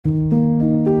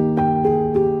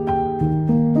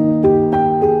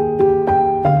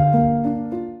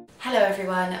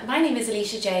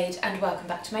and welcome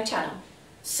back to my channel.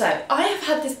 So I have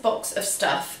had this box of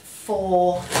stuff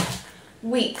for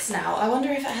weeks now. I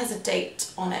wonder if it has a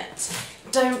date on it.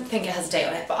 Don't think it has a date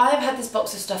on it, but I have had this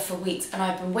box of stuff for weeks and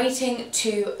I've been waiting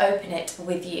to open it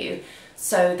with you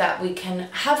so that we can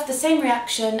have the same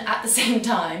reaction at the same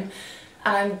time.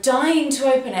 And I'm dying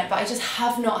to open it, but I just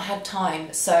have not had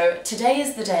time. So today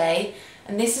is the day,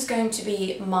 and this is going to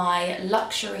be my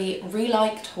luxury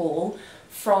Reliked haul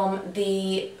from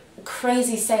the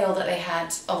crazy sale that they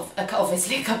had of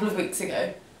obviously a couple of weeks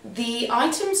ago. The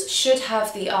items should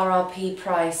have the RRP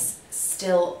price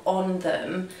still on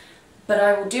them, but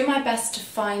I will do my best to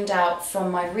find out from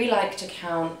my Reliked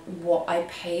account what I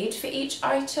paid for each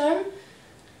item.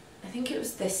 I think it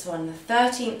was this one, the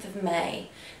 13th of May.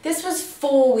 This was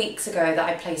 4 weeks ago that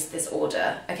I placed this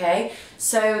order, okay?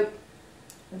 So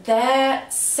their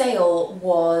sale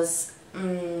was,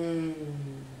 I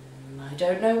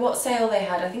don't know what sale they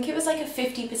had. I think it was like a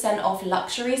 50% off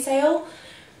luxury sale,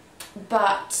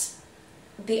 but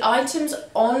the items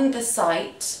on the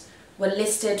site were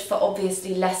listed for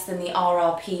obviously less than the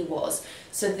RRP was.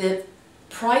 So the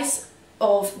price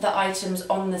of the items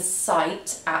on the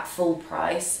site at full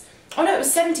price, oh no, it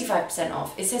was 75%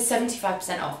 off. It says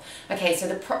 75% off. Okay, so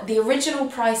the original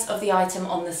price of the item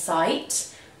on the site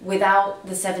without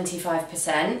the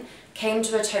 75% came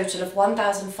to a total of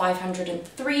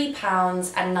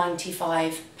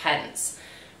 £1,503.95.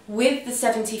 With the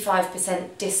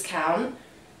 75% discount,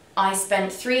 I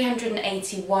spent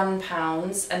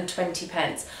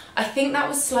 £381.20. I think that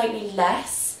was slightly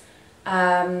less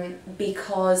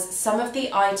because some of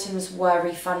the items were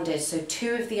refunded. So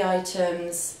 2 of the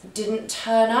items didn't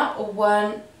turn up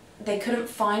or they couldn't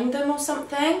find them or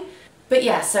something. But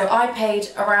yeah, so I paid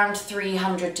around just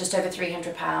over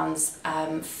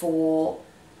 £300 for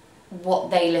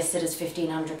what they listed as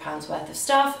 £1,500 worth of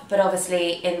stuff. But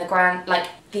obviously in the grand, like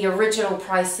the original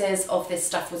prices of this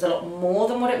stuff was a lot more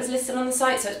than what it was listed on the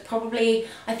site. So it's probably,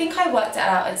 I think I worked it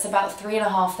out, it's about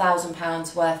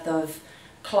 £3,500 worth of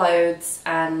clothes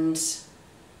and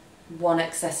 1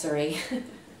 accessory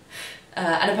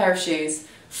and a pair of shoes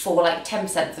for like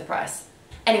 10% of the price.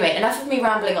 Anyway, enough of me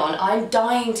rambling on. I'm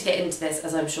dying to get into this,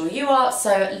 as I'm sure you are,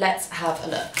 so let's have a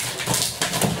look.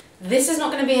 This is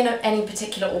not going to be in any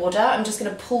particular order. I'm just going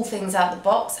to pull things out of the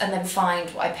box and then find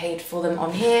what I paid for them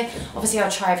on here. Obviously I'll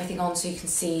try everything on so you can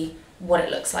see what it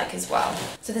looks like as well.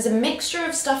 So there's a mixture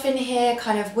of stuff in here,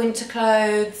 kind of winter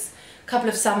clothes, a couple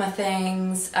of summer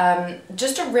things,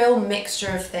 just a real mixture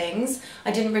of things.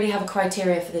 I didn't really have a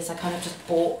criteria for this, I kind of just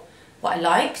bought what I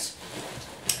liked.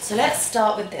 So let's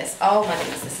start with this. Oh my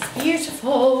goodness, this is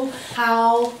beautiful.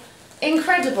 How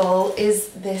incredible is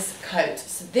this coat?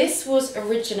 So this was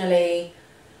originally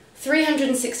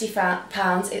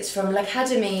 £360. It's from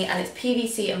L'Académie and it's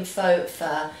PVC and faux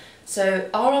fur. So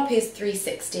RRP is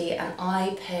 £360 and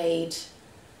I paid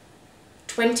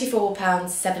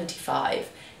 £24.75.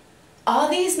 Are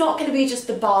these not going to be just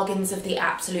the bargains of the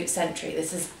absolute century?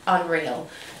 This is unreal.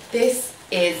 This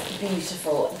is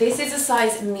beautiful. This is a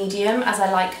size medium, as I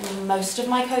like most of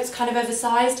my coats kind of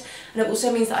oversized, and it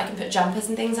also means that I can put jumpers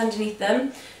and things underneath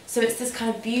them. So it's this kind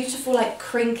of beautiful, like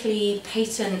crinkly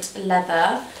patent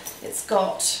leather. It's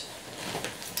got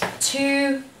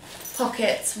 2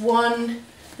 pockets, one,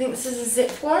 I think this is a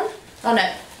zip one. Oh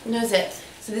no, no zip.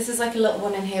 So this is like a little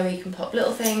one in here where you can pop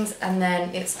little things, and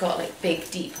then it's got like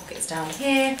big deep pockets down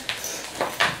here.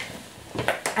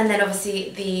 And then obviously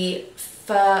the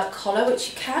fur collar, which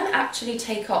you can actually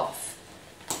take off.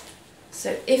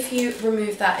 So if you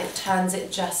remove that, it turns it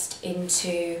just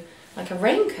into like a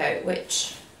raincoat,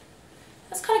 which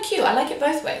that's kind of cute. I like it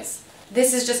both ways.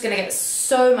 This is just going to get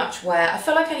so much wear. I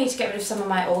feel like I need to get rid of some of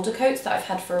my older coats that I've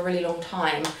had for a really long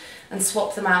time and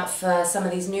swap them out for some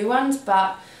of these new ones,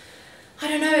 but I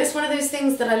don't know, it's one of those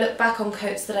things that I look back on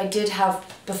coats that I did have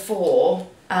before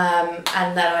and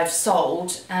that I've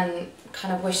sold and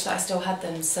kind of wish that I still had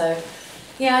them. So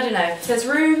yeah, I don't know. If there's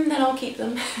room, then I'll keep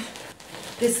them.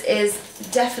 This is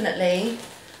definitely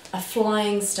a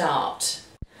flying start.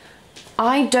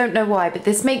 I don't know why, but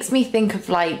this makes me think of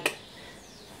like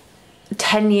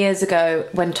 10 years ago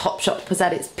when Topshop was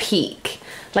at its peak.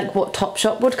 Like what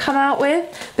Topshop would come out with,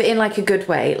 but in like a good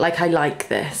way. Like I like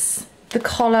this. The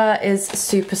collar is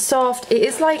super soft. It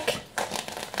is like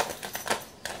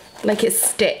it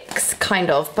sticks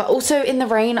kind of, but also in the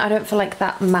rain I don't feel like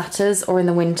that matters, or in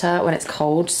the winter when it's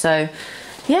cold. So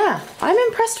yeah, I'm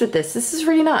impressed with this. This is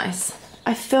really nice.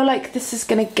 I feel like this is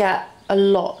gonna get a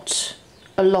lot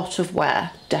of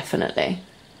wear, definitely.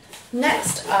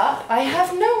 Next up, I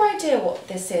have no idea idea what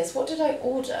this is. What did I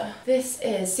order? This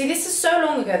is, see, this is so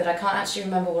long ago that I can't actually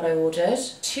remember what I ordered.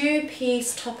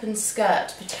 2-piece top and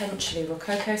skirt, potentially.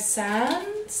 Rococo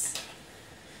Sands.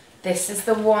 This is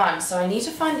the one. So I need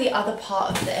to find the other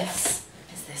part of this.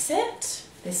 Is this it?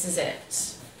 This is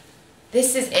it.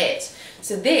 This is it.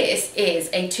 So this is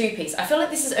a 2-piece. I feel like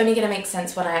this is only going to make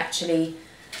sense when I actually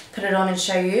put it on and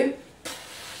show you.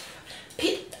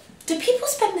 Do people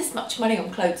spend this much money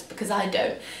on clothes? Because I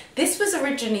don't. This was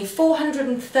originally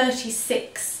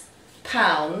 £436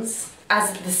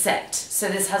 as the set. So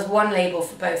this has one label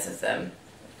for both of them.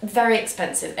 Very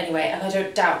expensive anyway, and I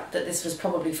don't doubt that this was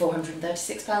probably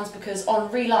 £436 because on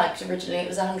Reliked originally it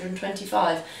was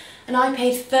 £125 and I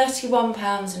paid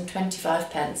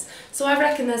 £31.25. So I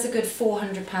reckon there's a good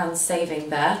 £400 saving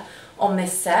there on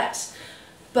this set.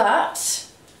 But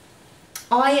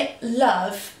I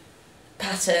love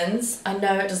patterns. I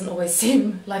know it doesn't always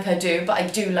seem like I do, but I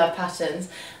do love patterns,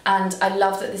 and I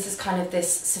love that this is kind of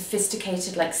this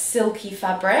sophisticated, like silky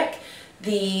fabric.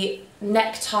 The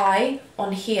necktie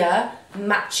on here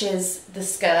matches the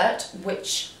skirt,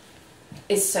 which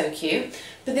is so cute.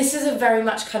 But this is a very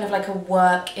much kind of like a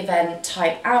work event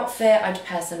type outfit. I'd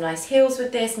pair some nice heels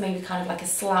with this, maybe kind of like a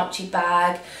slouchy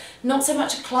bag. Not so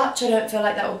much a clutch, I don't feel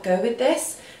like that would go with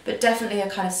this, but definitely a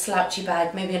kind of slouchy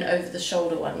bag, maybe an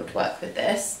over-the-shoulder one would work with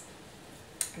this.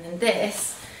 And then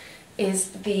this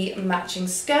is the matching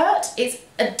skirt. It's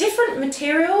a different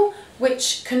material,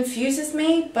 which confuses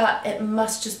me, but it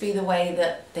must just be the way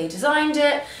that they designed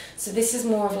it. So this is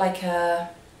more of like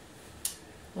a,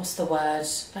 what's the word?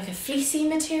 Like a fleecy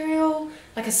material?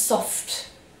 Like a soft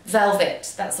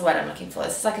velvet, that's the word I'm looking for.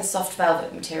 This is like a soft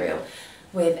velvet material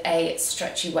with a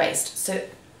stretchy waist. So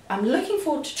I'm looking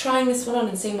forward to trying this one on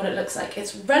and seeing what it looks like.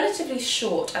 It's relatively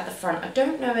short at the front. I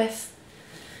don't know if,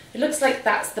 it looks like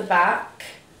that's the back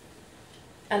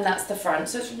and that's the front.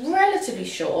 So it's relatively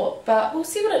short, but we'll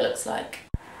see what it looks like.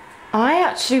 I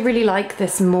actually really like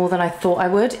this more than I thought I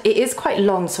would. It is quite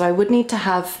long, so I would need to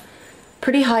have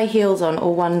pretty high heels on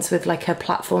or ones with like a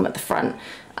platform at the front.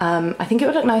 I think it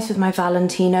would look nice with my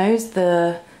Valentinos,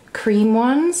 the cream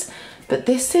ones, but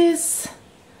this is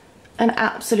an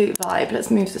absolute vibe. Let's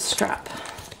move the strap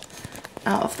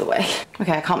out of the way.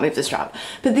 Okay, I can't move the strap.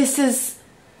 But this is,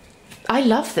 I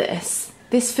love this.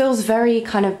 This feels very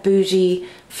kind of bougie,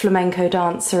 flamenco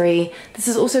dancery. This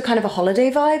is also kind of a holiday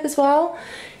vibe as well.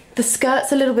 The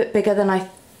skirt's a little bit bigger than I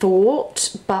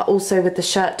thought, but also with the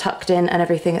shirt tucked in and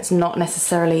everything, it's not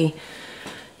necessarily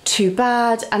too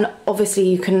bad. And obviously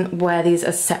you can wear these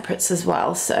as separates as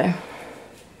well, so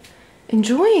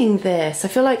enjoying this. I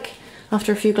feel like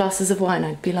after a few glasses of wine,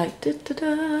 I'd be like, da da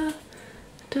da,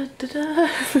 da da da.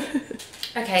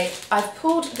 Okay, I've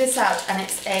pulled this out and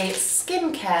it's a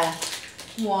skincare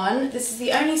one. This is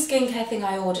the only skincare thing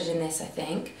I ordered in this, I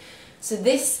think. So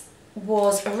this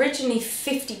was originally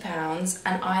 £50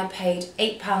 and I paid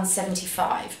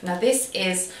 £8.75. Now this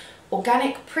is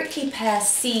organic prickly pear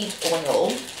seed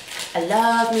oil. I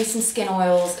love me some skin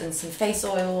oils and some face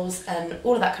oils and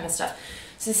all of that kind of stuff.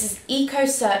 So this is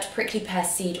EcoCert Prickly Pear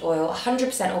Seed Oil,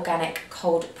 100% organic,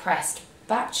 cold pressed,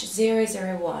 batch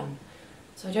 001.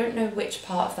 So I don't know which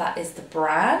part of that is the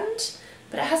brand,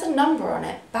 but it has a number on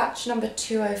it, batch number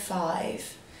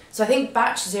 205. So I think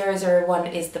batch 001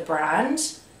 is the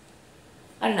brand.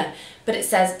 I don't know, but it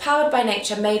says, powered by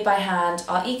nature, made by hand,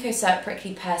 our EcoCert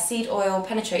Prickly Pear Seed Oil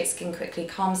penetrates skin quickly,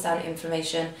 calms down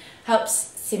inflammation,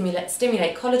 helps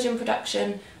stimulate collagen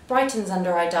production, brightens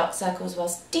under eye dark circles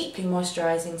whilst deeply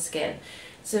moisturising skin.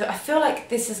 So I feel like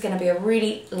this is going to be a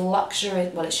really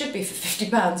luxurious, well it should be for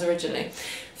 £50 originally.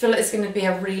 I feel like it's going to be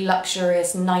a really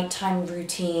luxurious nighttime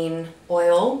routine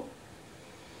oil.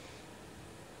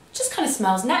 Just kind of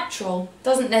smells natural.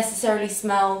 Doesn't necessarily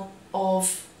smell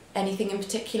of anything in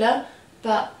particular,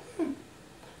 but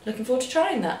looking forward to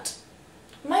trying that.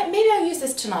 Maybe I'll use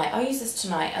this tonight. I'll use this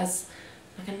tonight as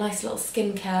like a nice little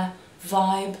skincare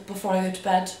vibe before I go to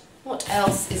bed. What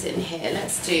else is in here?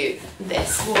 Let's do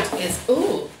this. What is,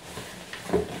 ooh,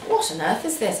 what on earth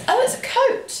is this? Oh, it's a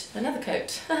coat, another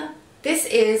coat. This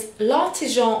is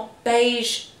L'Artisan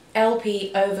Beige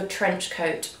LP over trench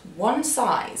coat, one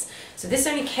size. So this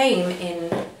only came in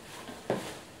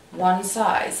one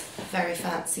size. Very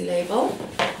fancy label.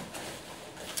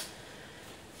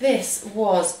 This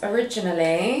was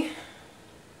originally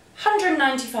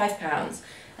 £195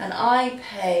 and I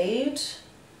paid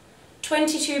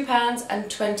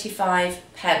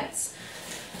 £22.25.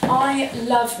 I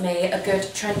love me a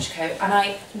good trench coat,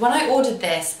 and when I ordered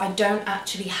this, I don't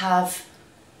actually have,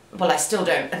 well I still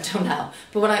don't until now,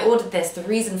 but when I ordered this, the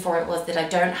reason for it was that I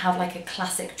don't have like a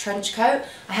classic trench coat.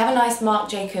 I have a nice Marc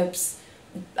Jacobs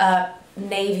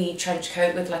navy trench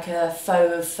coat with like a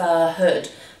faux fur hood,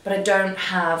 but I don't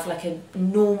have like a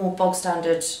normal bog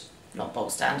standard, not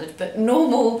bog standard, but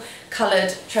normal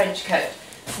coloured trench coat.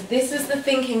 So this is the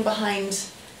thinking behind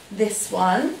this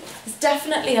one. It's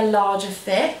definitely a larger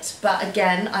fit, but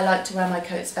again, I like to wear my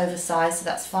coats oversized, so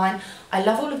that's fine. I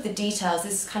love all of the details.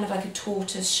 This is kind of like a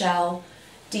tortoise shell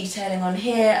detailing on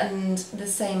here, and the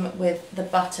same with the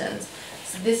buttons.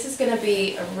 So this is going to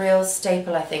be a real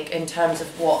staple, I think, in terms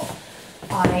of what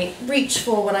I reach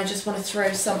for when I just want to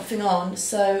throw something on.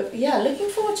 So yeah, looking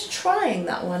forward to trying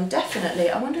that one, definitely.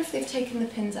 I wonder if they've taken the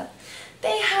pins up.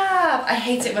 They have! I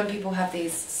hate it when people have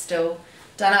these still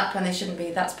done up when they shouldn't be.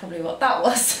 That's probably what that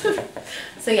was.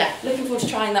 So yeah, looking forward to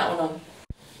trying that one on.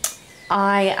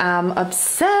 I am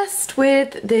obsessed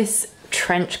with this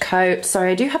trench coat.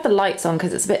 Sorry, I do have the lights on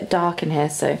because it's a bit dark in here,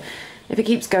 so if it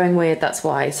keeps going weird, that's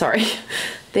why, sorry.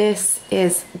 This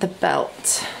is the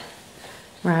belt.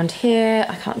 Around here,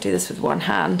 I can't do this with one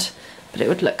hand, but it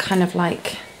would look kind of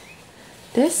like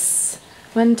this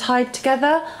when tied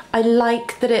together. I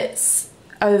like that it's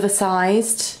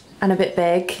oversized and a bit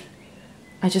big.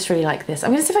 I just really like this.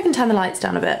 I'm gonna see if I can turn the lights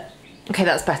down a bit. Okay,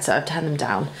 that's better, I've turned them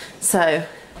down. So,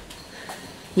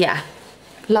 yeah,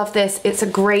 love this. It's a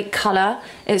great color.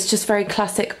 It's just very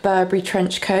classic Burberry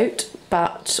trench coat,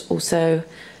 but also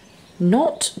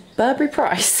not Burberry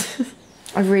price.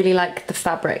 I really like the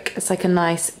fabric. It's like a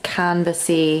nice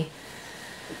canvasy,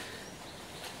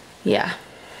 yeah.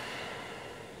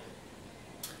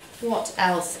 What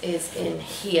else is in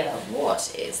here?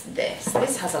 What is this?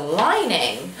 This has a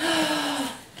lining.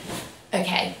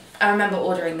 Okay, I remember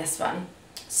ordering this one.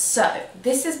 So,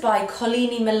 this is by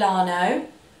Collini Milano.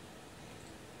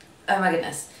 Oh my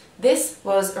goodness. This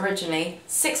was originally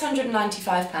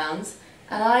 £695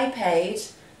 and I paid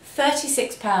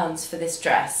 £36 for this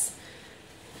dress.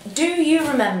 Do you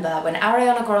remember when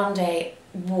Ariana Grande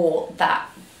wore that?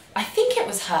 I think it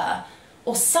was her,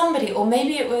 or somebody, or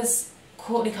maybe it was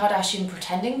Kourtney Kardashian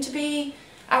pretending to be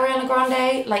Ariana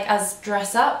Grande, like as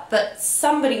dress up, but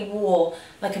somebody wore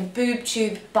like a boob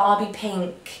tube Barbie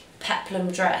pink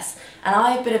peplum dress, and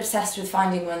I've been obsessed with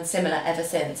finding one similar ever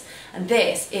since, and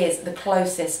this is the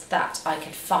closest that I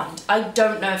could find. I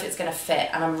don't know if it's going to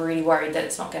fit, and I'm really worried that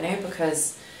it's not going to,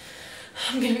 because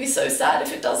I'm going to be so sad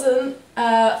if it doesn't.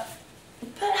 But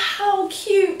how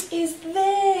cute is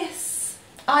this?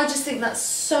 I just think that's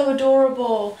so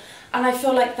adorable, and I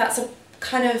feel like that's a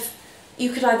kind of,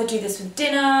 you could either do this with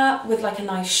dinner, with like a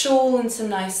nice shawl and some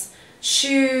nice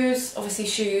shoes, obviously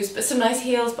shoes, but some nice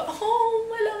heels, but oh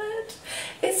my lord,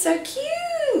 it's so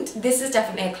cute. This is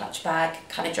definitely a clutch bag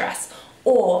kind of dress,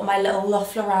 or my little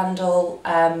Loeffler Randall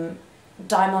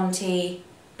Diamante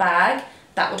bag,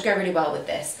 that would go really well with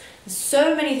this. There's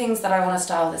so many things that I want to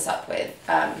style this up with.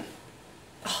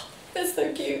 Oh, it's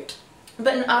so cute.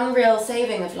 But an unreal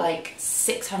saving of like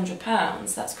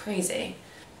 £600, that's crazy.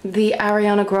 The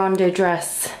Ariana Grande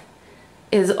dress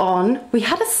is on. We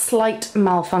had a slight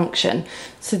malfunction.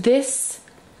 So this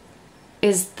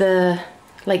is the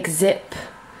like zip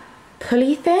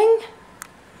pulley thing.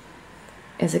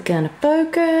 Is it gonna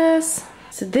focus?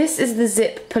 So this is the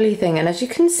zip pulley thing, and as you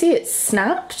can see, it's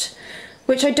snapped,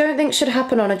 which I don't think should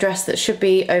happen on a dress that should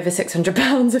be over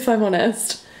 £600 if I'm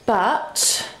honest.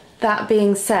 But that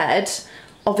being said,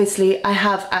 obviously I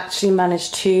have actually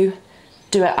managed to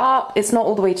do it up. It's not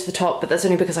all the way to the top, but that's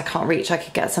only because I can't reach. I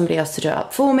could get somebody else to do it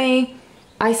up for me.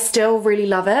 I still really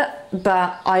love it,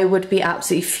 but I would be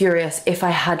absolutely furious if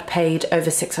I had paid over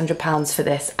 £600 for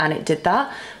this and it did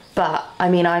that. But I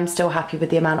mean, I'm still happy with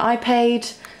the amount I paid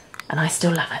and I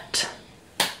still love it.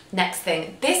 Next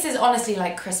thing, this is honestly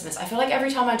like Christmas. I feel like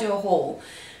every time I do a haul,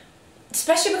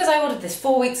 especially because I ordered this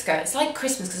 4 weeks ago, it's like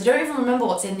Christmas because I don't even remember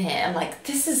what's in here. I'm like,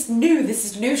 this is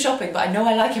new shopping, but I know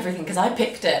I like everything because I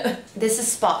picked it. This is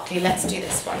sparkly, let's do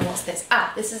this one. What's this?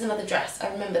 Ah, this is another dress,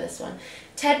 I remember this one.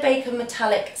 Ted Baker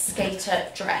metallic skater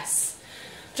dress.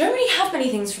 I don't really have many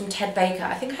things from Ted Baker.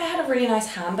 I think I had a really nice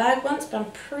handbag once, but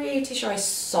I'm pretty sure I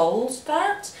sold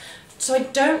that. So I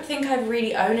don't think I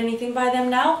really own anything by them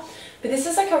now. But this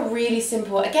is like a really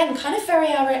simple, again, kind of very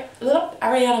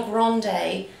Ariana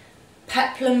Grande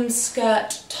peplum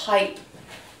skirt type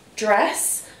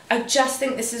dress. I just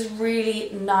think this is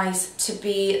really nice to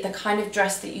be the kind of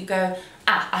dress that you go,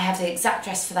 ah, I have the exact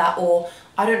dress for that, or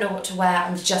I don't know what to wear,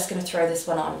 I'm just going to throw this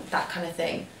one on, that kind of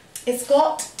thing. It's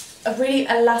got a really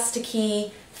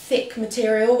elasticy, thick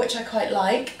material, which I quite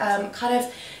like.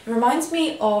 It reminds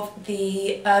me of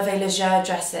the Hervé Leger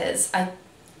dresses. I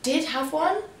did have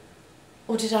one,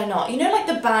 or did I not? You know, like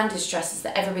the bandage dresses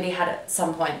that everybody had at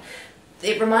some point.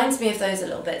 It reminds me of those a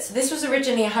little bit. So this was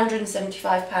originally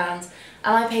 £175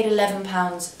 and I paid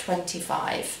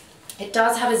 £11.25. It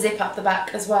does have a zip up the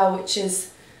back as well, which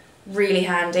is really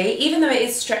handy, even though it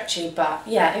is stretchy, but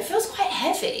yeah, it feels quite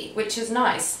heavy, which is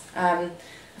nice. I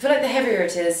feel like the heavier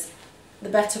it is, the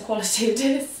better quality it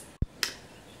is.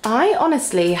 I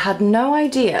honestly had no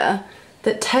idea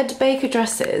that Ted Baker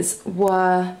dresses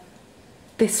were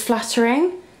this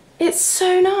flattering. It's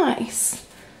so nice.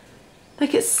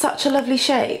 Like, it's such a lovely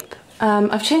shape.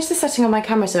 I've changed the setting on my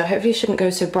camera, so hopefully it shouldn't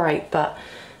go so bright, but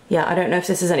yeah, I don't know if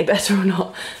this is any better or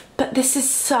not. But this is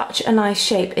such a nice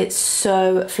shape. It's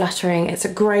so flattering. It's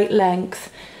a great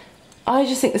length. I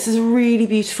just think this is a really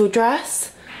beautiful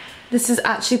dress. This is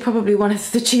actually probably one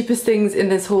of the cheapest things in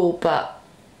this haul, but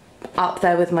up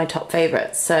there with my top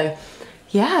favourites. So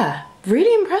yeah,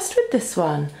 really impressed with this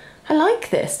one. I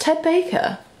like this, Ted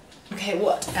Baker. Okay,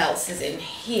 what else is in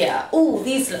here? Oh,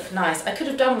 these look nice. I could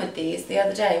have done with these the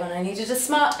other day when I needed a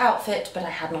smart outfit, but I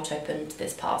had not opened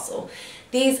this parcel.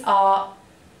 These are,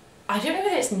 I don't know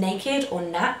whether it's Naked or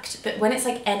Nacked, but when it's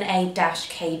like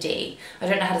NA-KD, I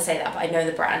don't know how to say that, but I know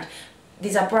the brand.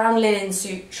 These are brown linen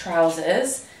suit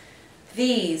trousers.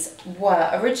 These were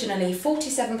originally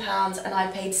 £47 and I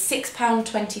paid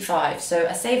 £6.25, so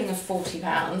a saving of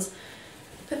 £40.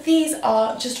 But these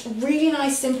are just really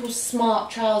nice, simple,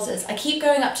 smart trousers. I keep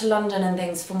going up to London and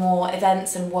things for more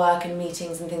events and work and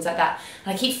meetings and things like that.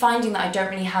 And I keep finding that I don't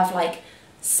really have like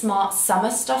smart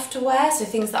summer stuff to wear, so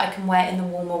things that I can wear in the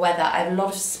warmer weather. I have a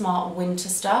lot of smart winter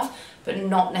stuff, but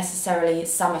not necessarily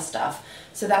summer stuff.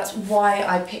 So that's why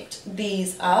I picked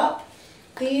these up.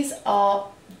 These are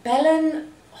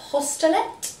Belen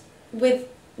Hostelet with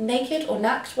Naked or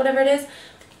Nacked, whatever it is.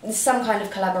 Some kind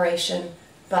of collaboration,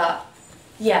 but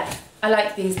yeah, I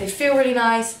like these. They feel really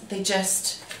nice. They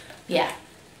just, yeah,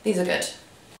 these are good.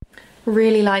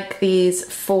 Really like these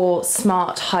for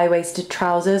smart high-waisted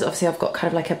trousers. Obviously I've got kind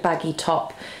of like a baggy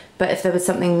top, but if there was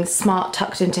something smart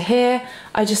tucked into here,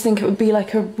 I just think it would be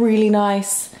like a really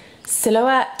nice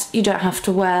silhouette. You don't have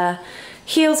to wear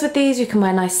heels with these. You can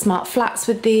wear nice smart flats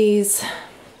with these.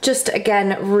 Just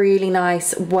again, really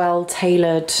nice,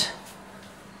 well-tailored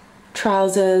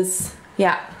trousers.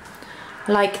 Yeah,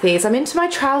 I like these. I'm into my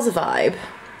trouser vibe.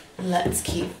 Let's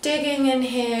keep digging in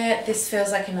here. This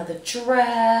feels like another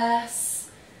dress.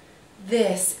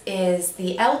 This is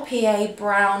the LPA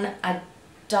Brown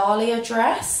Adalia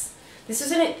dress. This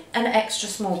is an extra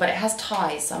small, but it has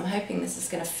ties, so I'm hoping this is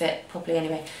going to fit properly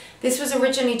anyway. This was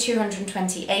originally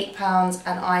 £228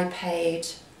 and I paid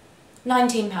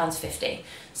 £19.50,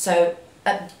 so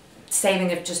a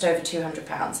saving of just over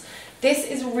 £200. This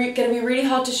is going to be really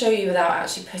hard to show you without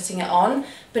actually putting it on,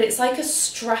 but it's like a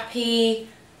strappy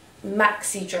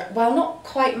maxi dress. Well, not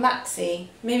quite maxi,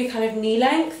 maybe kind of knee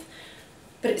length,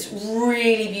 but it's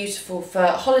really beautiful for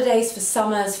holidays, for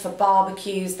summers, for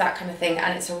barbecues, that kind of thing.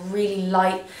 And it's a really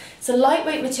light, it's a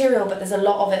lightweight material, but there's a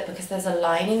lot of it because there's a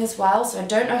lining as well, so I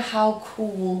don't know how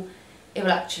cool it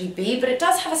will actually be, but it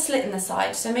does have a slit in the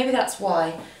side, so maybe that's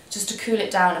why, just to cool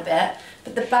it down a bit.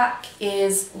 But the back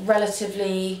is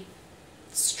relatively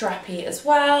strappy as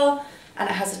well, and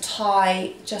it has a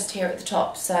tie just here at the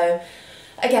top. So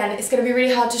again, it's going to be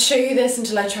really hard to show you this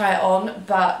until I try it on,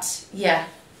 but yeah,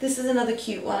 this is another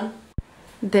cute one.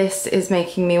 This is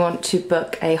making me want to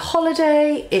book a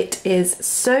holiday. It is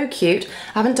so cute.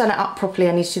 I haven't done it up properly.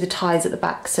 I need to do the ties at the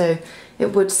back, so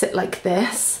it would sit like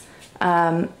this.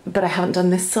 But I haven't done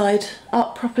this side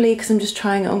up properly because I'm just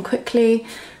trying it on quickly.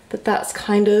 But that's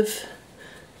kind of,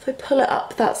 if I pull it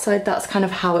up that side, that's kind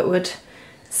of how it would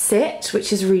sit,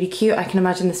 which is really cute. I can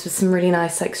imagine this with some really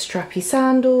nice like strappy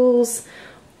sandals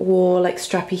or like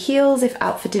strappy heels if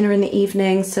out for dinner in the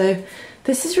evening. So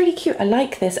this is really cute. I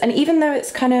like this. And even though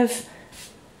it's kind of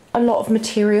a lot of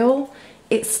material,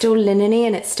 it's still linen-y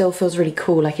and it still feels really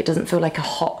cool. Like it doesn't feel like a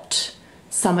hot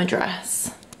summer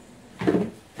dress.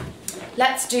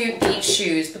 Let's do these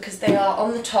shoes because they are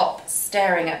on the top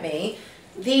staring at me.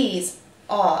 These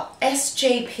are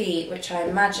SJP, which I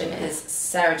imagine is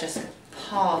Sarah Jessica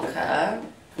Parker.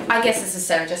 I guess this is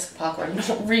Sarah Jessica Parker, I'm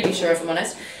not really sure if I'm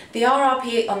honest. The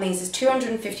RRP on these is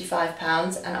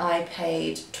 £255 and I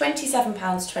paid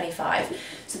 £27.25.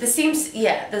 So this seems,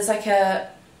 yeah, there's like a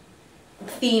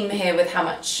theme here with how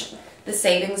much the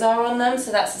savings are on them.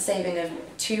 So that's a saving of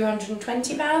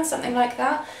 £220, something like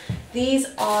that. These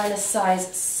are in a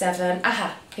size 7.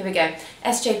 Aha, here we go.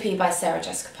 SJP by Sarah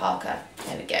Jessica Parker.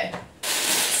 There we go.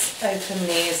 Let's open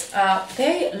these up.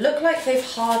 They look like they've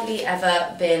hardly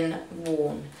ever been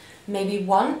worn. Maybe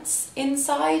once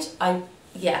inside.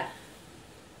 Yeah.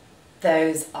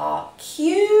 Those are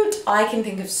cute. I can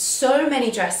think of so many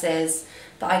dresses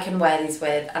that I can wear these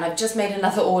with, and I've just made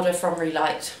another order from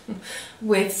Reliked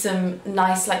with some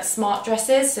nice like smart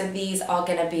dresses, so these are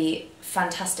going to be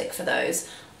fantastic for those.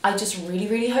 I just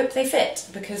really hope they fit,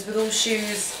 because with all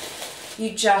shoes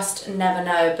you just never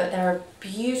know, but they're a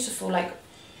beautiful like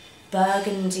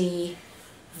burgundy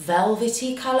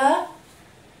velvety colour.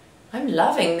 I'm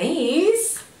loving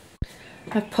these.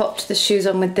 I've popped the shoes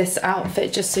on with this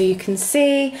outfit just so you can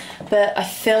see, but I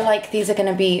feel like these are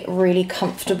going to be really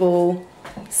comfortable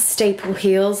staple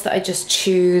heels that I just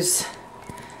choose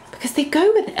because they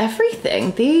go with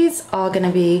everything. These are going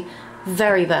to be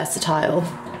very versatile.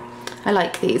 I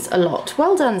like these a lot.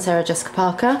 Well done, Sarah Jessica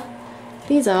Parker.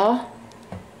 These are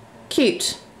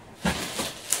cute.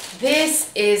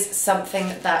 This is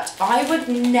something that I would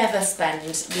never spend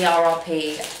the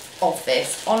RRP of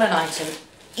this on an item.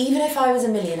 Even if I was a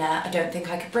millionaire, I don't think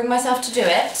I could bring myself to do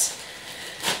it.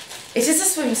 It is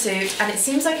a swimsuit and it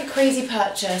seems like a crazy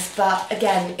purchase, but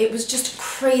again, it was just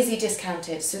crazy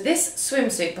discounted. So this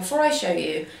swimsuit, before I show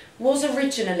you, was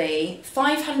originally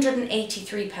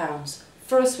 £583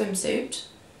 for a swimsuit,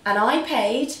 and I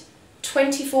paid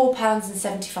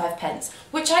 £24.75,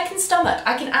 which I can stomach.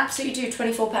 I can absolutely do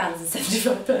 £24.75.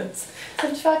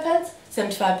 75 pence?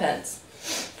 75 pence.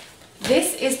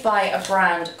 This is by a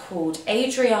brand called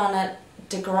Adriana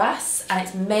de Grasse, and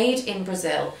it's made in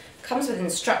Brazil. Comes with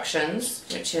instructions,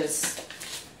 which is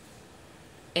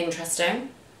interesting.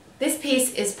 This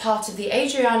piece is part of the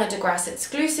Adriana de Grasse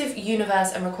exclusive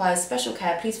universe and requires special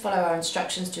care. Please follow our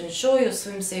instructions to ensure your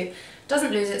swimsuit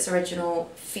doesn't lose its original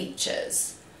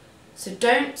features. So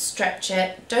don't stretch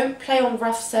it, don't play on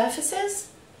rough surfaces,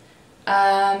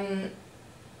 and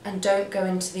don't go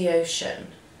into the ocean,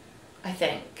 I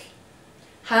think.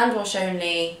 Hand wash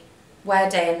only, wear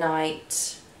day and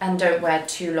night, and don't wear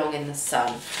too long in the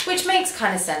sun, which makes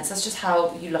kind of sense. That's just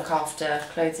how you look after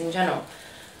clothes in general.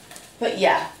 But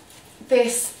yeah,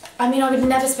 this, I mean, I would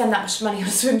never spend that much money on a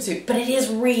swimsuit, but it is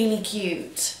really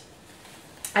cute.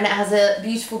 And it has a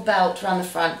beautiful belt around the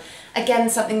front. Again,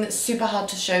 something that's super hard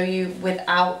to show you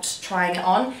without trying it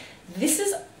on. This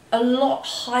is a lot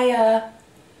higher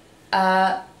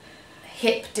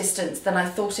hip distance than I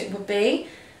thought it would be.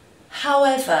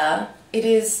 However, it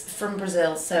is from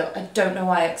Brazil, so I don't know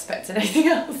why I expected anything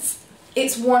else.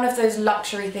 It's one of those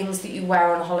luxury things that you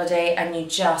wear on holiday and you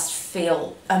just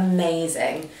feel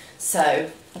amazing. So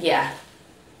yeah,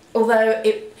 although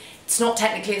it's not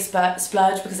technically a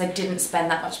splurge because I didn't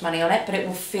spend that much money on it, but it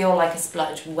will feel like a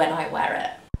splurge when I wear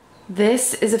it.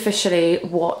 This is officially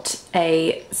what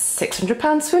a £600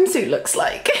 swimsuit looks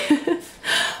like.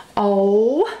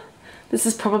 Oh, this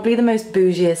is probably the most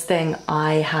bougiest thing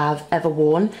I have ever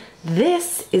worn.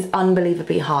 This is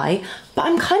unbelievably high, but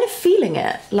I'm kind of feeling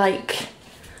it. Like,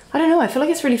 I don't know, I feel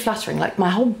like it's really flattering. Like, my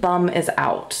whole bum is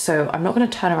out, so I'm not gonna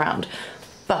turn around.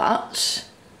 But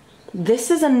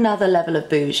this is another level of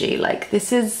bougie. Like,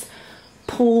 this is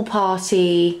pool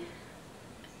party,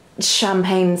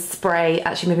 champagne spray.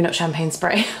 Actually, maybe not champagne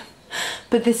spray,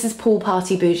 but this is pool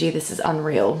party bougie. This is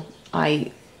unreal.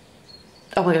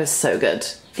 Oh my god, it's so good.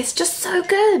 It's just so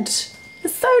good.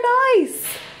 It's so nice.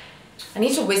 I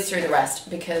need to whiz through the rest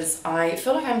because I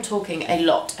feel like I'm talking a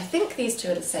lot. I think these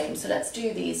two are the same, so let's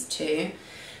do these two.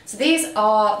 So these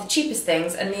are the cheapest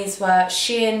things, and these were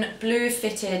Shein blue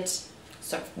fitted,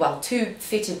 two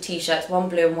fitted t-shirts, one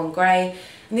blue and one grey,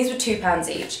 and these were £2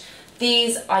 each.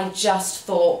 These I just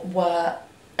thought were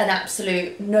an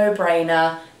absolute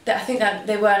no-brainer. I think that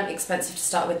they weren't expensive to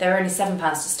start with. They were only £7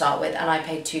 to start with, and I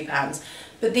paid £2.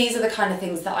 But these are the kind of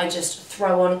things that I just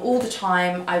throw on all the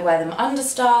time. I wear them under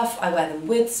stuff, I wear them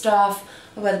with stuff,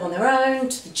 I wear them on their own,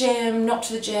 to the gym, not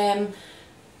to the gym.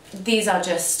 These are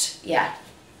just, yeah,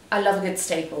 I love a good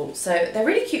staple. So they're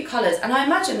really cute colours, and I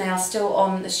imagine they are still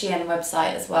on the Shein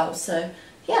website as well. So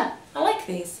yeah, I like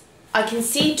these. I can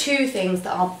see two things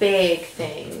that are big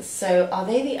things. So are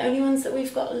they the only ones that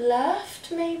we've got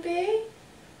left, maybe?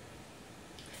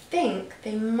 I think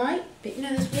they might be. No,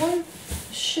 there's one,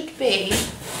 should be.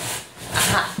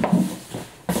 Aha.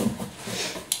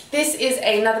 This is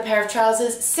another pair of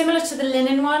trousers, similar to the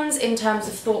linen ones in terms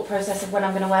of thought process of when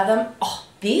I'm going to wear them. Oh,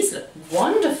 these look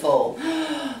wonderful.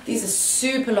 These are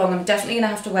super long. I'm definitely going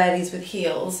to have to wear these with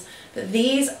heels. But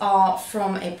these are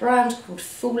from a brand called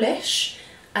Foolish,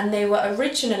 and they were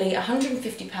originally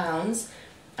 £150,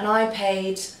 and I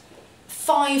paid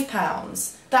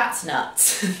 £5. That's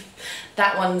nuts.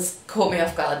 That one's caught me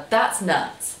off guard. That's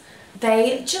nuts.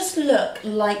 They just look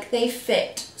like they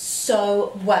fit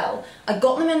so well. I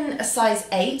got them in a size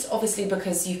 8, obviously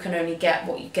because you can only get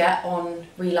what you get on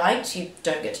Reliked. You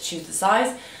don't get to choose the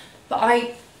size.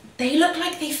 But they look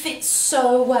like they fit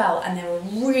so well, and they're a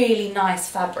really nice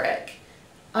fabric.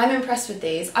 I'm impressed with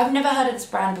these. I've never heard of this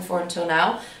brand before until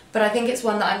now, but I think it's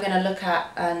one that I'm going to look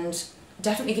at and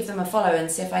definitely give them a follow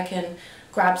and see if I can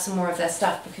grab some more of their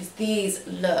stuff, because these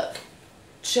look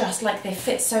just like they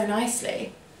fit so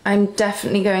nicely. I'm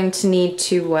definitely going to need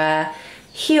to wear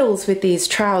heels with these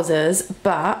trousers,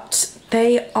 but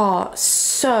they are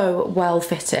so well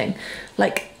fitting.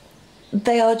 Like,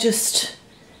 they are just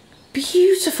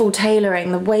beautiful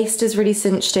tailoring. The waist is really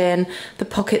cinched in, the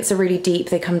pockets are really deep,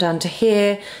 they come down to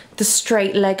here, the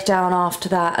straight leg down after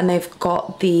that, and they've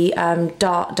got the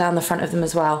dart down the front of them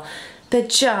as well. They're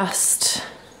just,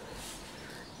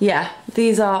 yeah,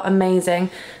 these are amazing.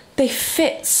 They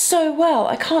fit so well.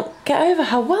 I can't get over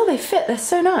how well they fit. They're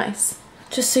so nice.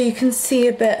 Just so you can see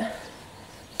a bit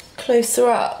closer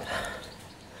up.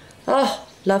 Oh,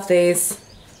 love these.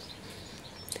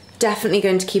 Definitely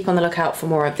going to keep on the lookout for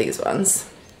more of these ones.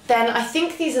 Then I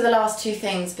think these are the last two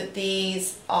things, but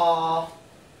these are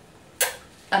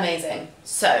amazing.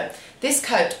 So this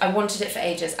coat, I wanted it for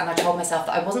ages, and I told myself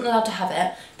that I wasn't allowed to have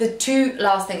it. The two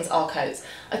last things are coats.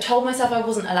 I told myself I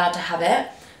wasn't allowed to have it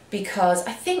because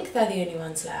I think they're the only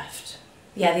ones left.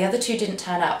 Yeah, the other two didn't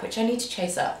turn up, which I need to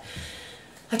chase up.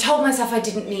 I told myself I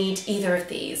didn't need either of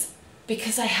these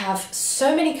because I have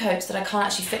so many coats that I can't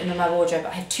actually fit them in my wardrobe.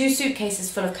 I have 2 suitcases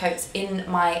full of coats in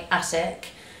my attic,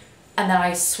 and then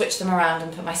I switch them around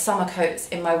and put my summer coats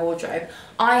in my wardrobe.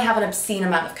 I have an obscene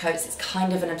amount of coats. It's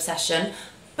kind of an obsession,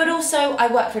 but also I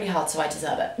work really hard, so I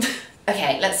deserve it.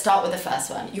 Okay, let's start with the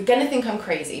first one. You're gonna think I'm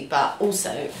crazy, but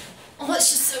also, oh, it's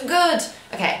just so good.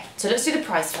 Okay, so let's do the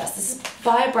price first. This is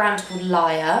by a brand called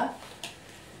Liya,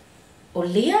 or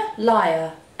Liya?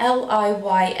 Liya,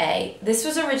 L-I-Y-A. This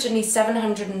was originally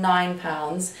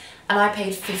 £709 and I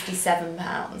paid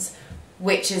 £57,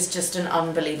 which is just an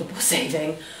unbelievable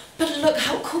saving. But look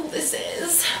how cool this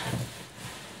is.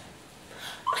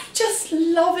 I just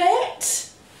love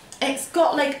it. It's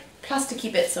got like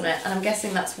plasticky bits on it, and I'm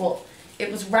guessing that's what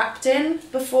it was wrapped in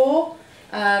before.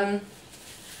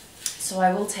 So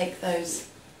I will take those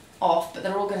off, but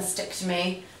they're all going to stick to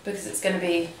me because it's going to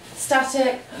be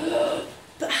static.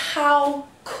 But how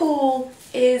cool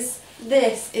is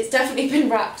this? It's definitely been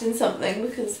wrapped in something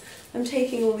because I'm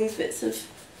taking all these bits of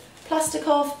plastic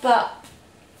off, but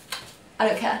I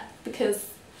don't care because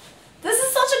this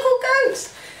is such a cool coat.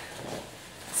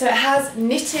 So it has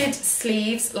knitted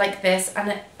sleeves like this,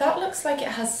 and that looks like it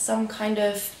has some kind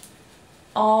of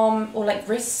arm or like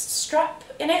wrist strap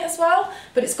in it as well,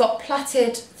 but it's got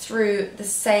plaited through the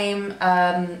same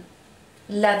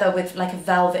leather with like a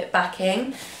velvet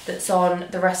backing that's on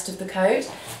the rest of the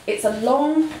coat. It's a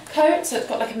long coat, so it's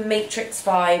got like a Matrix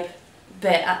vibe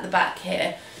bit at the back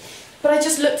here. But I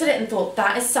just looked at it and thought,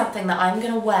 that is something that I'm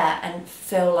gonna wear and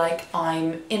feel like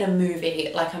I'm in a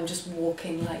movie, like I'm just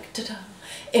walking like ta-da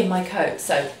in my coat.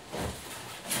 So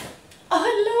I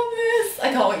love this.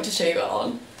 I can't wait to show you it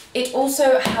on. It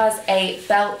also has a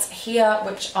belt here,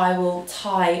 which I will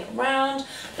tie around,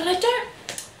 but I don't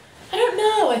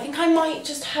know. I think I might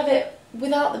just have it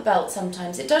without the belt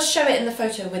sometimes. It does show it in the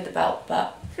photo with the belt,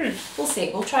 but we'll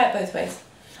see. We'll try it both ways.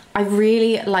 I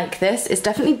really like this. It's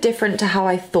definitely different to how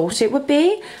I thought it would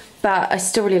be, but I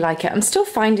still really like it. I'm still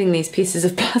finding these pieces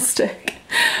of plastic,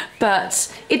 but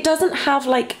it doesn't have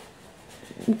like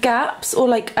gaps or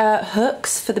like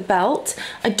hooks for the belt.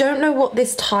 I don't know what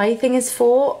this tie thing is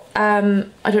for. I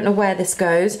don't know where this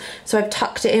goes, so I've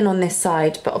tucked it in on this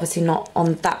side, but obviously not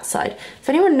on that side. If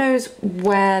anyone knows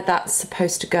where that's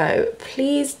supposed to go,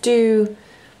 please do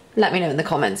let me know in the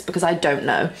comments because I don't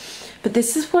know. But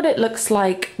this is what it looks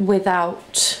like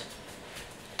without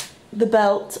the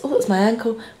belt. Oh, that's my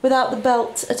ankle. Without the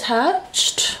belt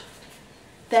attached.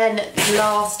 Then the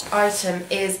last item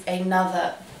is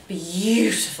another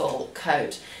beautiful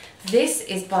coat. This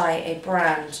is by a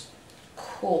brand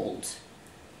called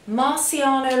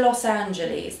Marciano Los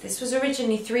Angeles. This was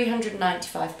originally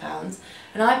 £395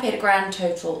 and I paid a grand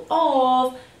total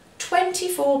of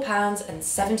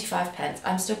 £24.75.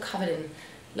 I'm still covered in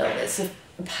little bits of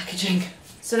packaging.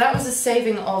 So that was a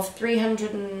saving of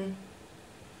 £360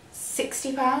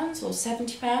 or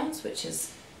 £70, which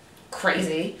is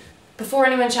crazy. Before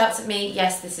anyone shouts at me,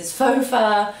 yes, this is faux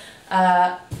fur.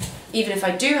 Even if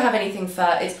I do have anything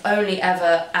fur, it's only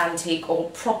ever antique or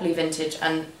properly vintage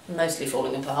and mostly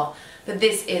falling apart. But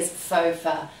this is faux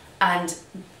fur and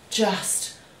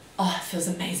just, oh, it feels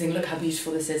amazing. Look how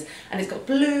beautiful this is. And it's got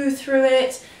blue through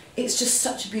it. It's just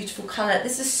such a beautiful colour.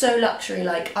 This is so luxury,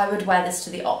 like I would wear this to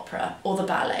the opera or the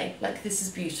ballet. Like, this is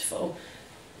beautiful.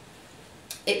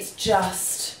 It's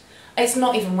just, it's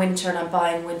not even winter and I'm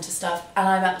buying winter stuff and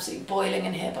I'm absolutely boiling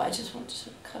in here, but I just wanted to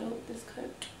cuddle this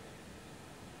coat.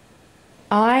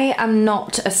 I am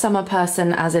not a summer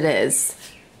person as it is,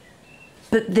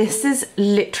 but this is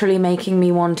literally making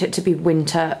me want it to be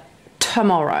winter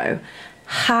tomorrow.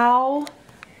 How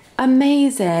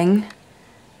amazing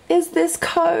is this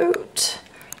coat?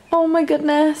 Oh my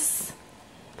goodness.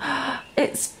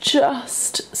 It's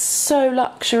just so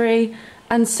luxury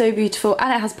and so beautiful,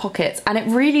 and it has pockets, and it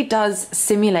really does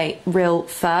simulate real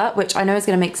fur, which I know is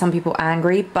going to make some people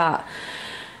angry, but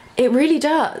it really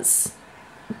does.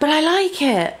 But I like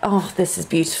it. Oh, this is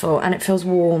beautiful, and it feels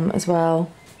warm as well.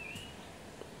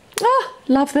 Ah,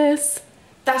 love this.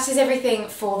 That is everything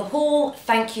for the haul.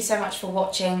 Thank you so much for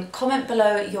watching. Comment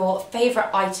below your favourite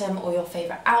item or your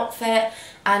favourite outfit,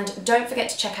 and don't forget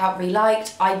to check out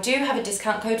Reliked. I do have a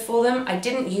discount code for them. I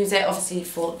didn't use it obviously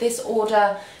for this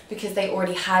order because they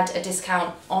already had a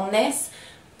discount on this,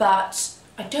 but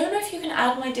I don't know if you can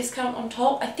add my discount on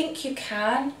top. I think you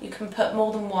can put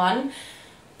more than one.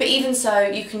 But even so,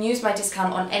 you can use my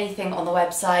discount on anything on the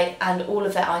website, and all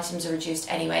of their items are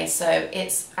reduced anyway, so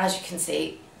it's, as you can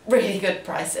see, really good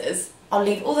prices. I'll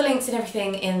leave all the links and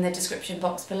everything in the description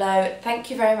box below. Thank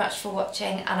you very much for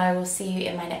watching, and I will see you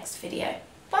in my next video.